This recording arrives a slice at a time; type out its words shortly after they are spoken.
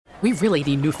We really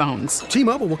need new phones.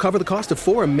 T-Mobile will cover the cost of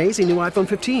 4 amazing new iPhone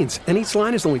 15s, and each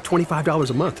line is only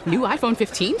 $25 a month. New iPhone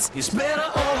 15s? It's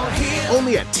better over here.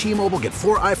 Only at T-Mobile, get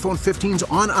 4 iPhone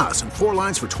 15s on us and 4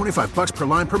 lines for $25 per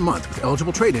line per month with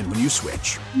eligible trade-in when you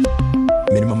switch.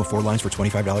 Minimum of 4 lines for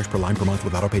 $25 per line per month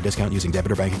with autopay discount using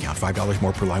debit or bank account. $5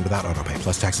 more per line without autopay,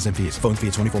 plus taxes and fees. Phone fee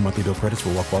at 24 monthly bill credits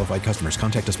for well-qualified customers.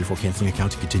 Contact us before canceling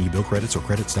account to continue bill credits or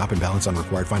credit stop and balance on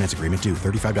required finance agreement due.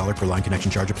 $35 per line connection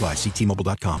charge applies. See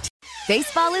T-Mobile.com.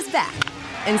 Baseball is back,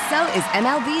 and so is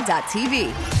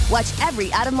MLB.tv. Watch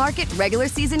every out-of-market regular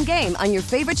season game on your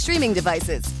favorite streaming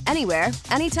devices. Anywhere,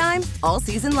 anytime, all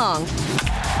season long.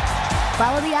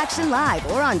 Follow the action live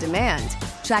or on demand.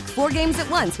 Track 4 games at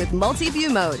once with multi-view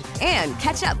mode and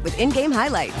catch up with in-game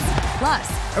highlights.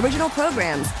 Plus, original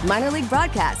programs, minor league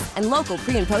broadcasts, and local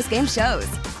pre- and post-game shows.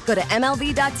 Go to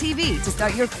MLB.tv to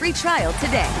start your free trial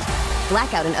today.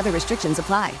 Blackout and other restrictions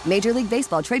apply. Major League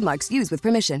Baseball trademarks used with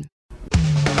permission.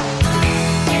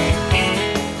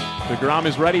 DeGrom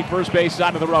is ready, first base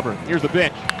side of the rubber. Here's the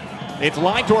pitch. It's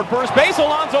lined toward first base.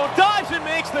 Alonso dives and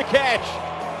makes the catch.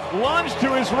 Lunge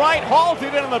to his right,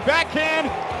 halted it on the backhand,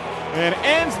 and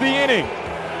ends the inning.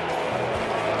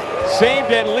 Saved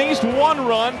at least 1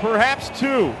 run, perhaps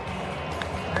 2.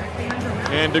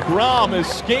 And DeGrom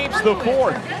escapes the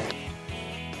 4th.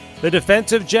 The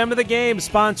defensive gem of the game,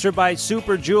 sponsored by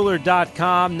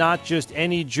SuperJeweler.com. Not just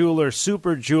any jeweler,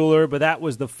 Super Jeweler, but that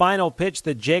was the final pitch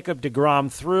that Jacob DeGrom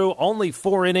threw. Only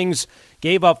 4 innings,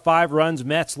 gave up 5 runs.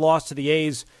 Mets lost to the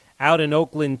A's out in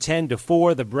Oakland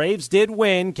 10-4. The Braves did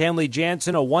win. Kenley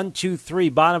Jansen, a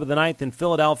 1-2-3 bottom of the 9th in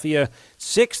Philadelphia.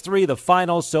 6-3 the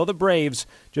final, so the Braves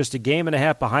just a game and a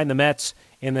half behind the Mets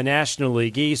in the National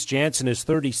League East. Jansen is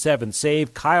 37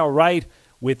 save. Kyle Wright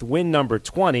with win number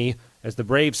 20. As the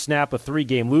Braves snap a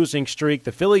 3-game losing streak.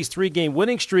 The Phillies' 3-game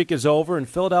winning streak is over, and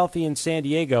Philadelphia and San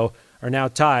Diego are now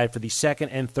tied for the 2nd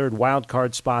and 3rd wild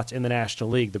card spots in the National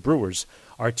League. The Brewers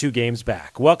are 2 games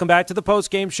back. Welcome back to the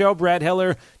postgame show. Brad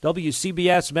Hiller,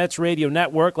 WCBS Mets Radio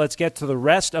Network. Let's get to the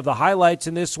rest of the highlights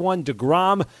in this one.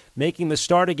 DeGrom making the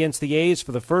start against the A's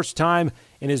for the first time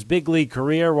in his big league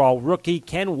career, while rookie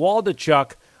Ken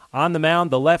Waldichuk on the mound,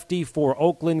 the lefty for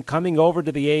Oakland, coming over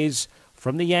to the A's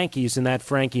from the Yankees in that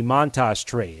Frankie Montas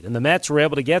trade. And the Mets were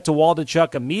able to get to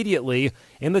Waldichuk immediately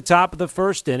in the top of the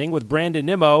first inning, with Brandon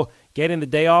Nimmo getting the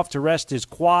day off to rest his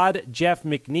quad. Jeff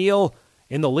McNeil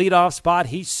in the leadoff spot.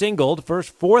 He singled.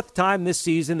 First 4th time this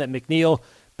season that McNeil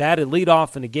batted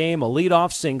leadoff in a game, a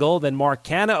leadoff single. Then Mark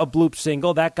Canha, a bloop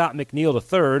single. That got McNeil to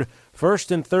third.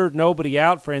 First and third, nobody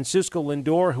out. Francisco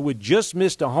Lindor, who had just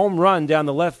missed a home run down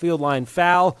the left field line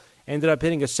foul, ended up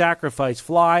hitting a sacrifice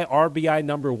fly. RBI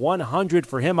number 100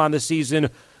 for him on the season.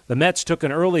 The Mets took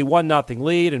an early 1-0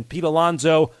 lead, and Pete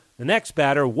Alonso, the next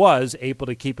batter, was able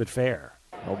to keep it fair.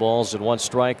 No balls and 1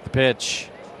 strike. The pitch.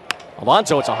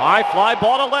 Alonso, it's a high fly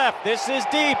ball to left. This is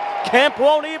deep. Kemp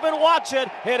won't even watch it.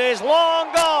 It is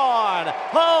long gone.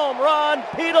 Home run,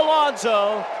 Pete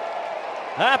Alonso.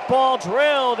 That ball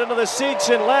drilled into the seats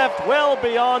in left, well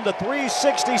beyond the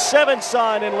 367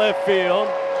 sign in left field.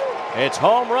 It's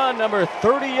home run number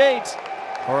 38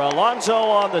 for Alonso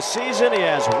on the season. He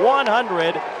has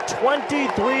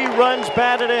 123 runs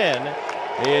batted in.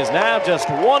 He is now just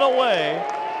 1 away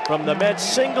from the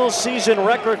Mets' single-season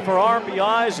record for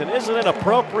RBIs. And isn't it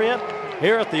appropriate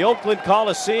here at the Oakland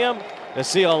Coliseum to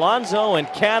see Alonso and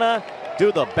Canha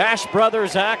do the Bash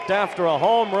Brothers act after a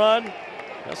home run?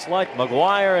 Just like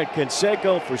McGuire and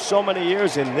Canseco for so many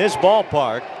years in this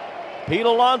ballpark. Pete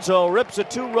Alonso rips a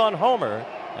 2-run homer.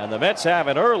 And the Mets have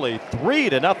an early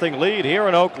 3-0 lead here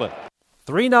in Oakland.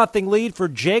 3-0 lead for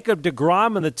Jacob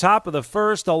DeGrom in the top of the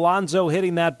first. Alonso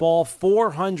hitting that ball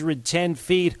 410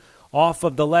 feet off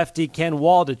of the lefty Ken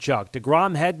Waldichuk.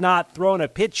 DeGrom had not thrown a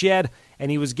pitch yet,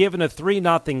 and he was given a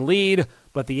 3-0 lead,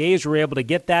 but the A's were able to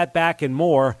get that back and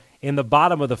more in the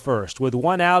bottom of the first. With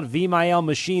 1 out, Vimael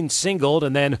Machine singled,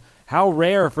 and then how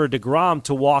rare for DeGrom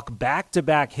to walk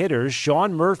back-to-back hitters,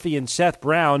 Sean Murphy and Seth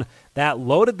Brown, that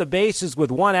loaded the bases with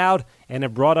 1 out, and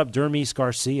it brought up Dermis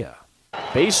Garcia.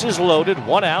 Bases loaded,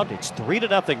 1 out. It's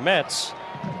 3-0 Mets.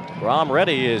 DeGrom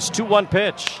ready, his 2-1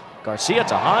 pitch. Garcia,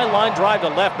 it's a high line drive to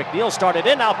left. McNeil started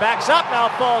in, now backs up, now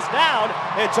falls down.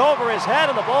 It's over his head,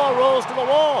 and the ball rolls to the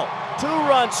wall.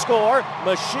 2-run score.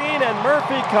 Machine and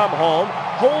Murphy come home.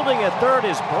 Holding at third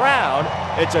is Brown.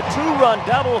 It's a 2-run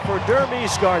double for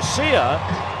Dermis Garcia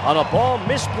on a ball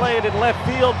misplayed in left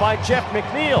field by Jeff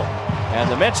McNeil.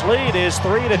 And the Mets lead is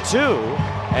 3-2.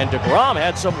 And DeGrom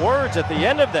had some words at the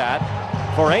end of that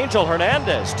for Angel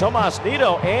Hernandez. Tomas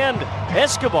Nido and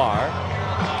Escobar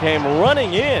came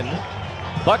running in.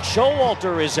 Buck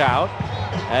Showalter is out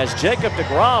as Jacob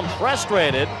DeGrom,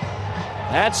 frustrated,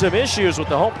 had some issues with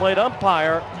the home plate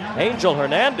umpire, Angel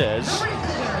Hernandez.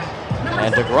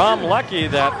 And DeGrom lucky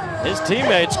that his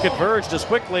teammates converged as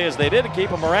quickly as they did to keep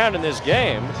him around in this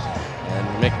game.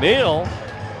 And McNeil,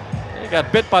 he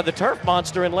got bit by the turf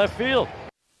monster in left field.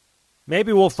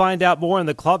 Maybe we'll find out more in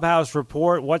the clubhouse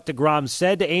report what DeGrom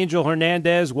said to Angel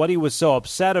Hernandez, what he was so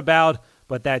upset about.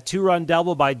 But that 2-run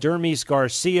double by Dermis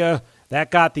Garcia,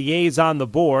 that got the A's on the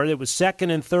board. It was second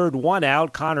and third, 1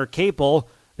 out. Connor Capel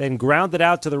then grounded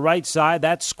out to the right side.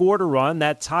 That scored a run.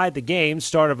 That tied the game.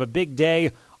 Start of a big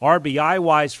day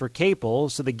RBI-wise for Capel.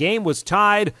 So the game was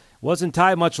tied. Wasn't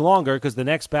tied much longer because the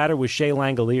next batter was Shea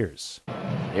Langeliers.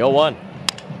 The 0-1.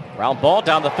 Ground ball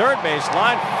down the third base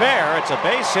line. Fair. It's a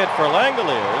base hit for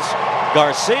Langeliers.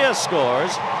 Garcia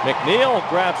scores. McNeil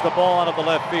grabs the ball out of the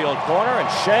left field corner, and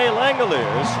Shea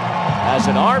Langeliers has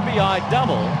an RBI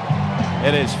double.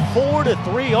 It is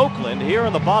 4-3 Oakland here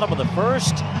in the bottom of the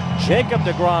first. Jacob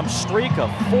deGrom's streak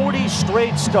of 40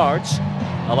 straight starts,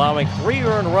 allowing 3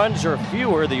 earned runs or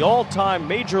fewer, the all-time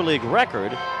Major League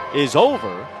record, is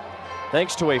over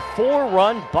thanks to a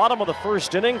 4-run bottom of the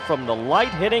first inning from the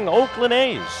light-hitting Oakland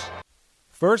A's.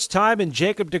 First time in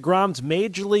Jacob deGrom's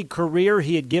Major League career,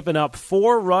 he had given up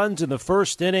 4 runs in the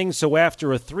first inning. So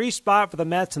after a 3 spot for the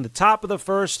Mets in the top of the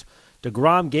first,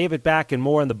 deGrom gave it back and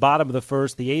more in the bottom of the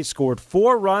first. The A's scored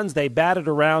 4 runs. They batted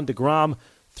around. deGrom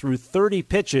threw 30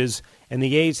 pitches, and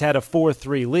the A's had a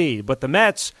 4-3 lead. But the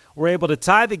Mets were able to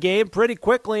tie the game pretty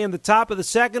quickly in the top of the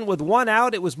second with 1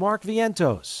 out. It was Mark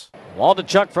Vientos.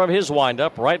 Waldichuk from his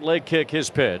windup, right leg kick,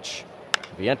 his pitch.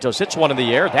 Vientos hits one in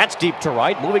the air. That's deep to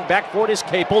right. Moving back for it is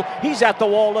Capel. He's at the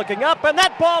wall looking up, and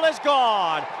that ball is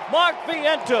gone. Mark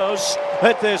Vientos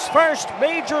hit this first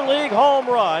Major League home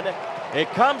run. It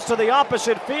comes to the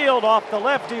opposite field off the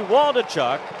lefty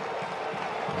Waldichuk.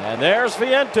 And there's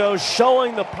Vientos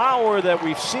showing the power that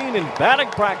we've seen in batting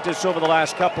practice over the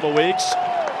last couple of weeks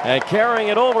and carrying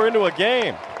it over into a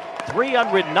game.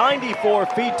 394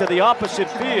 feet to the opposite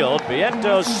field.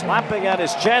 Vientos slapping at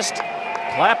his chest,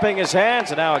 clapping his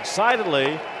hands, and now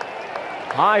excitedly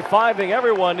high-fiving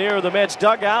everyone near the Mets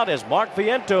dugout as Mark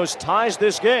Vientos ties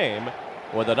this game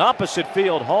with an opposite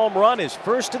field home run, his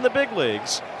first in the big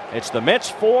leagues. It's the Mets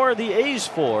 4, the A's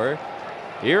 4,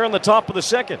 here in the top of the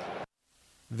second.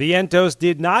 Vientos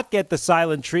did not get the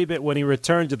silent treatment when he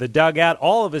returned to the dugout.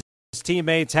 All of his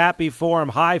teammates happy for him,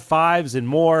 high fives and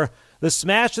more. The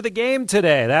smash of the game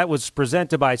today, that was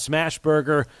presented by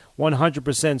Smashburger,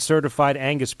 100% certified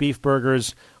Angus beef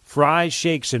burgers, fries,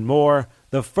 shakes, and more.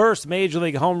 The first Major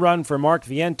League home run for Mark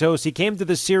Vientos. He came to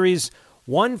the series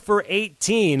 1 for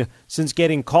 18 since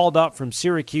getting called up from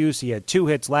Syracuse. He had 2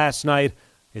 hits last night.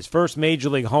 His first Major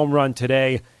League home run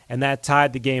today, and that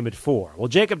tied the game at 4. Well,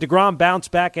 Jacob deGrom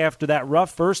bounced back after that rough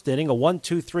first inning, a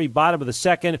 1-2-3 bottom of the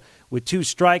second with 2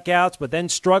 strikeouts, but then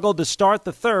struggled to start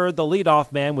the third. The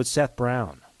leadoff man was Seth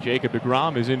Brown. Jacob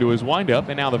deGrom is into his windup,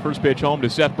 and now the first pitch home to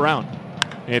Seth Brown.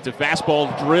 It's a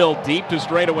fastball drilled deep to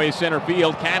straightaway center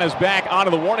field. Canna's back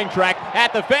onto the warning track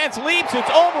at the fence, leaps, it's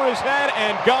over his head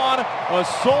and gone. A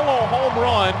solo home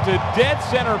run to dead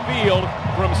center field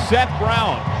from Seth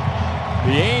Brown.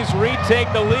 The A's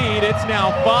retake the lead. It's now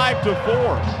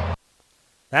 5-4.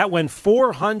 That went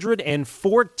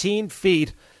 414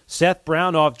 feet. Seth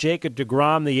Brown off Jacob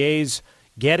deGrom. The A's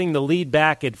getting the lead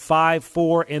back at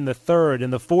 5-4 in the third.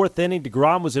 In the fourth inning,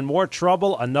 deGrom was in more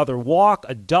trouble. Another walk,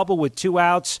 a double with 2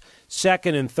 outs,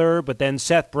 second and third. But then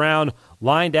Seth Brown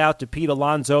lined out to Pete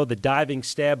Alonso. The diving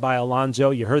stab by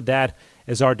Alonso. You heard that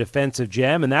as our defensive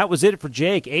gem. And that was it for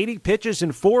Jake. 80 pitches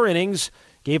in 4 innings.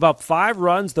 Gave up 5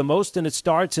 runs, the most in a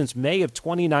start since May of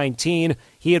 2019.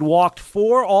 He had walked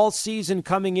 4 all season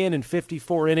coming in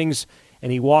 54 innings,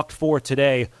 and he walked 4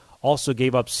 today. Also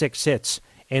gave up 6 hits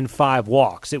and 5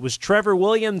 walks. It was Trevor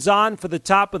Williams on for the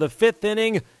top of the 5th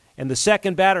inning, and the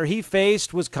second batter he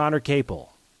faced was Connor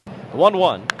Capel.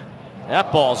 1-1.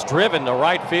 That ball's driven to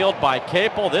right field by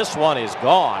Capel. This one is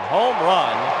gone. Home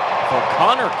run for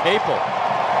Connor Capel.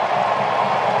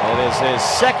 It is his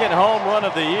second home run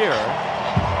of the year.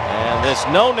 And this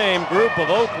no-name group of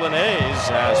Oakland A's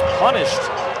has punished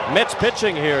Mets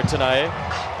pitching here tonight.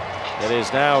 It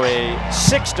is now a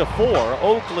 6-4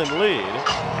 Oakland lead.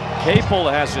 Capel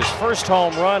has his first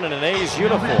home run in an A's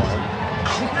uniform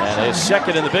and his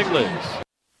second in the big leagues.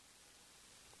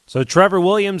 So Trevor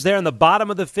Williams there in the bottom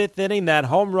of the 5th inning. That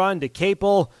home run to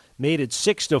Capel made it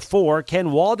 6-4. Ken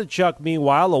Waldichuk,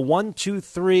 meanwhile, a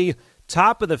 1-2-3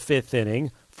 top of the 5th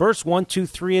inning. First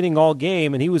 1-2-3 inning all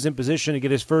game, and he was in position to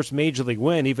get his first Major League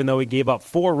win, even though he gave up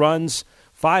 4 runs,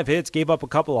 5 hits, gave up a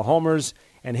couple of homers,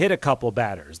 and hit a couple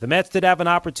batters. The Mets did have an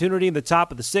opportunity in the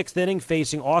top of the 6th inning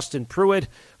facing Austin Pruitt.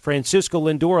 Francisco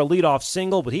Lindor, a leadoff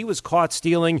single, but he was caught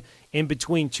stealing in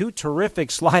between two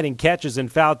terrific sliding catches in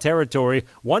foul territory,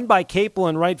 one by Capel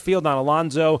in right field on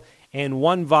Alonso and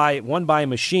one by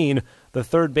Machine, the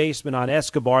third baseman on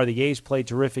Escobar. The A's played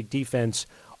terrific defense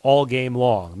all game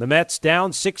long. The Mets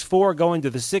down 6-4 going to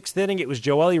the 6th inning. It was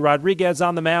Joely Rodriguez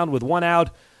on the mound with one out.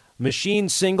 Machine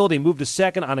singled. He moved to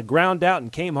second on a ground out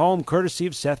and came home courtesy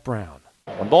of Seth Brown.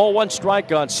 1-1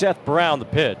 strike on Seth Brown, the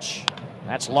pitch.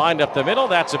 That's lined up the middle.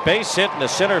 That's a base hit in the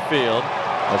center field.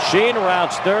 Machine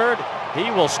rounds third. He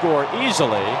will score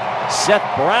easily.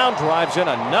 Seth Brown drives in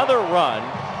another run.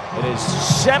 It is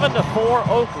 7-4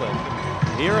 Oakland.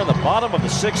 Here in the bottom of the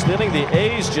 6th inning, the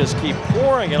A's just keep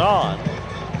pouring it on.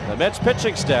 The Mets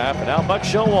pitching staff, and now Buck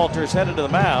Showalter is headed to the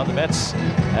mound. The Mets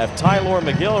have Tylor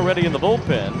Megill already in the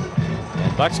bullpen,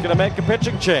 and Buck's going to make a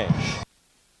pitching change.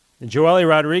 And Joely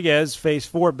Rodriguez faced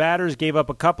 4 batters, gave up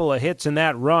a couple of hits in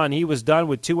that run. He was done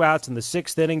with 2 outs in the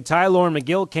 6th inning. Tylor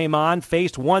Megill came on,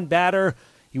 faced 1 batter.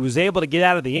 He was able to get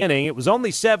out of the inning. It was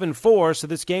only 7-4, so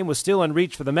this game was still in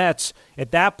reach for the Mets.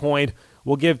 At that point,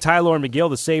 we'll give Tylor Megill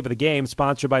the save of the game,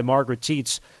 sponsored by Margaret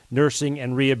Tietz Nursing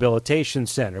and Rehabilitation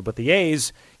Center. But the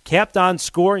A's kept on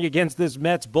scoring against this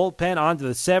Mets bullpen. On to the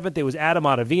 7th, it was Adam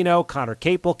Ottavino. Connor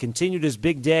Capel continued his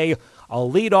big day. A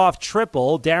leadoff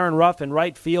triple. Darren Ruff in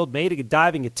right field made a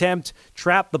diving attempt,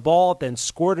 trapped the ball, then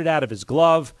scored it out of his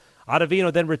glove.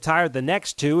 Ottavino then retired the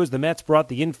next 2 as the Mets brought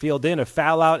the infield in, a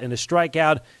foul out and a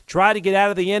strikeout. Tried to get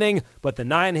out of the inning, but the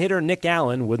 9-hitter Nick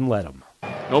Allen wouldn't let him.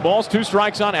 No balls, 2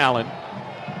 strikes on Allen.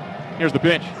 Here's the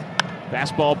pitch.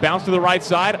 Fastball bounced to the right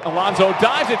side. Alonso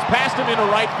dives. It's past him into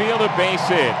right field. A base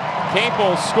hit.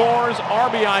 Capel scores.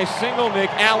 RBI single.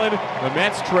 Nick Allen. The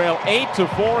Mets trail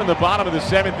 8-4 in the bottom of the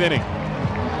 7th inning.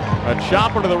 A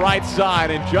chopper to the right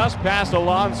side and just past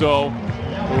Alonso,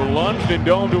 who lunged and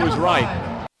domed to his right.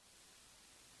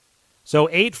 So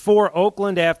 8-4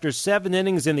 Oakland after 7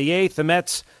 innings in the 8th. The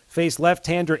Mets face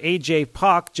left-hander A.J.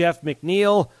 Puck. Jeff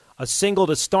McNeil, a single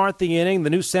to start the inning. The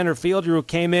new center fielder who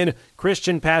came in,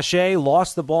 Christian Pache,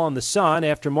 lost the ball in the sun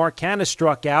after Mark Canha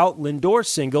struck out. Lindor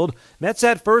singled. Mets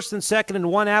had first and second and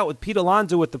 1 out with Pete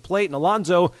Alonso at the plate, and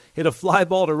Alonso hit a fly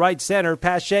ball to right center.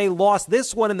 Pache lost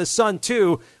this one in the sun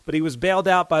too, but he was bailed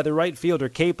out by the right fielder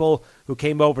Capel, who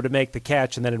came over to make the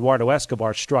catch, and then Eduardo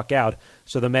Escobar struck out.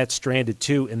 So the Mets stranded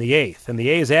 2 in the 8th. And the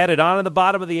A's added on in the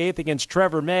bottom of the 8th against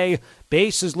Trevor May.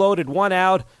 Bases loaded, 1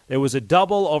 out. There was a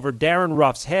double over Darren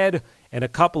Ruff's head and a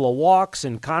couple of walks,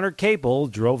 and Connor Capel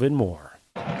drove in more.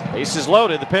 Bases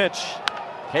loaded, the pitch.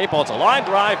 Capel, it's a line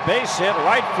drive, base hit,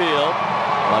 right field.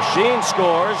 Machine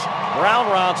scores. Brown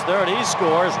rounds third, he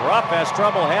scores. Ruff has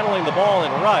trouble handling the ball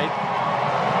in right.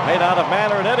 Made out of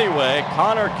Manor anyway.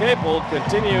 Connor Capel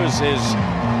continues his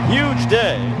huge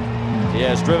day. He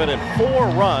has driven in 4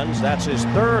 runs. That's his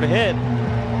 3rd hit.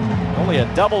 Only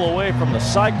a double away from the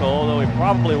cycle, although he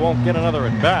probably won't get another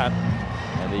at bat.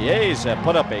 And the A's have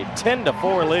put up a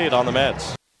 10-4 lead on the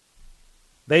Mets.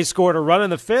 They scored a run in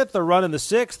the 5th, a run in the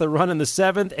 6th, a run in the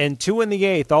 7th, and 2 in the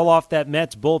 8th, all off that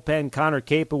Mets bullpen. Connor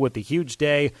Capel with the huge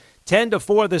day.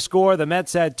 10-4 the score. The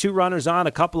Mets had 2 runners on,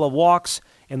 a couple of walks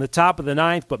in the top of the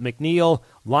 9th, but McNeil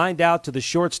lined out to the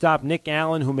shortstop Nick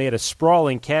Allen, who made a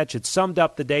sprawling catch. It summed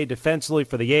up the day defensively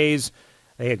for the A's.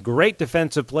 They had great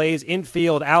defensive plays,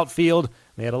 infield, outfield.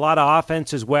 They had a lot of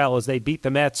offense as well as they beat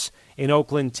the Mets in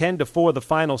Oakland 10-4 the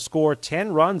final score.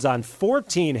 10 runs on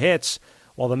 14 hits,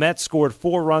 while the Mets scored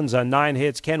 4 runs on 9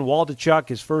 hits. Ken Waldichuk,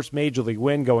 his first Major League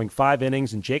win, going 5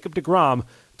 innings, and Jacob deGrom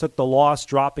took the loss,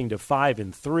 dropping to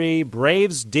 5-3.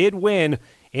 Braves did win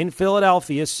in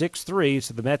Philadelphia 6-3,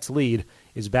 so the Mets lead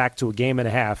is back to a game and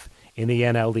a half in the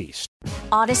NL East.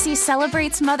 Odyssey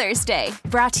celebrates Mother's Day,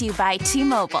 brought to you by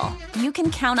T-Mobile. You can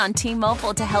count on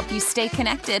T-Mobile to help you stay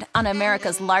connected on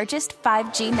America's largest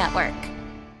 5G network.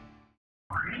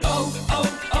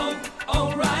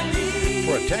 O'Reilly.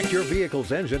 Protect your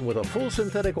vehicle's engine with a full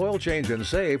synthetic oil change and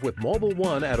save with Mobil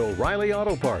 1 at O'Reilly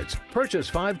Auto Parts. Purchase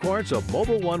 5 quarts of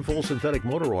Mobil 1 full synthetic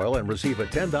motor oil and receive a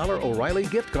 $10 O'Reilly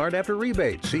gift card after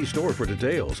rebate. See store for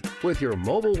details. With your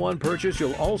Mobil 1 purchase,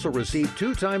 you'll also receive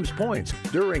 2 times points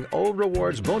during O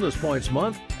Rewards Bonus Points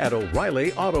Month at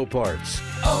O'Reilly Auto Parts.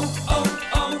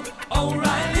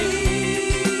 O'Reilly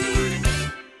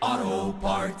Auto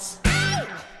Parts.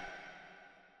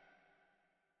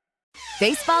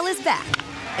 Baseball is back,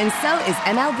 and so is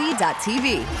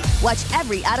MLB.tv. Watch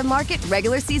every out-of-market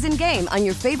regular season game on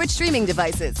your favorite streaming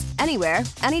devices, anywhere,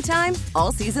 anytime,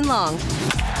 all season long.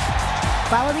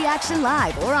 Follow the action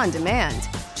live or on demand.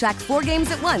 Track 4 games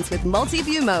at once with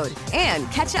multi-view mode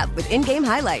and catch up with in-game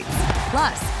highlights.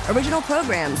 Plus, original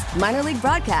programs, minor league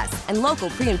broadcasts, and local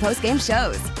pre- and post-game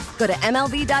shows. Go to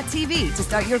MLB.tv to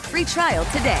start your free trial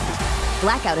today.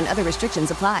 Blackout and other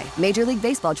restrictions apply. Major League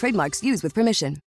Baseball trademarks used with permission.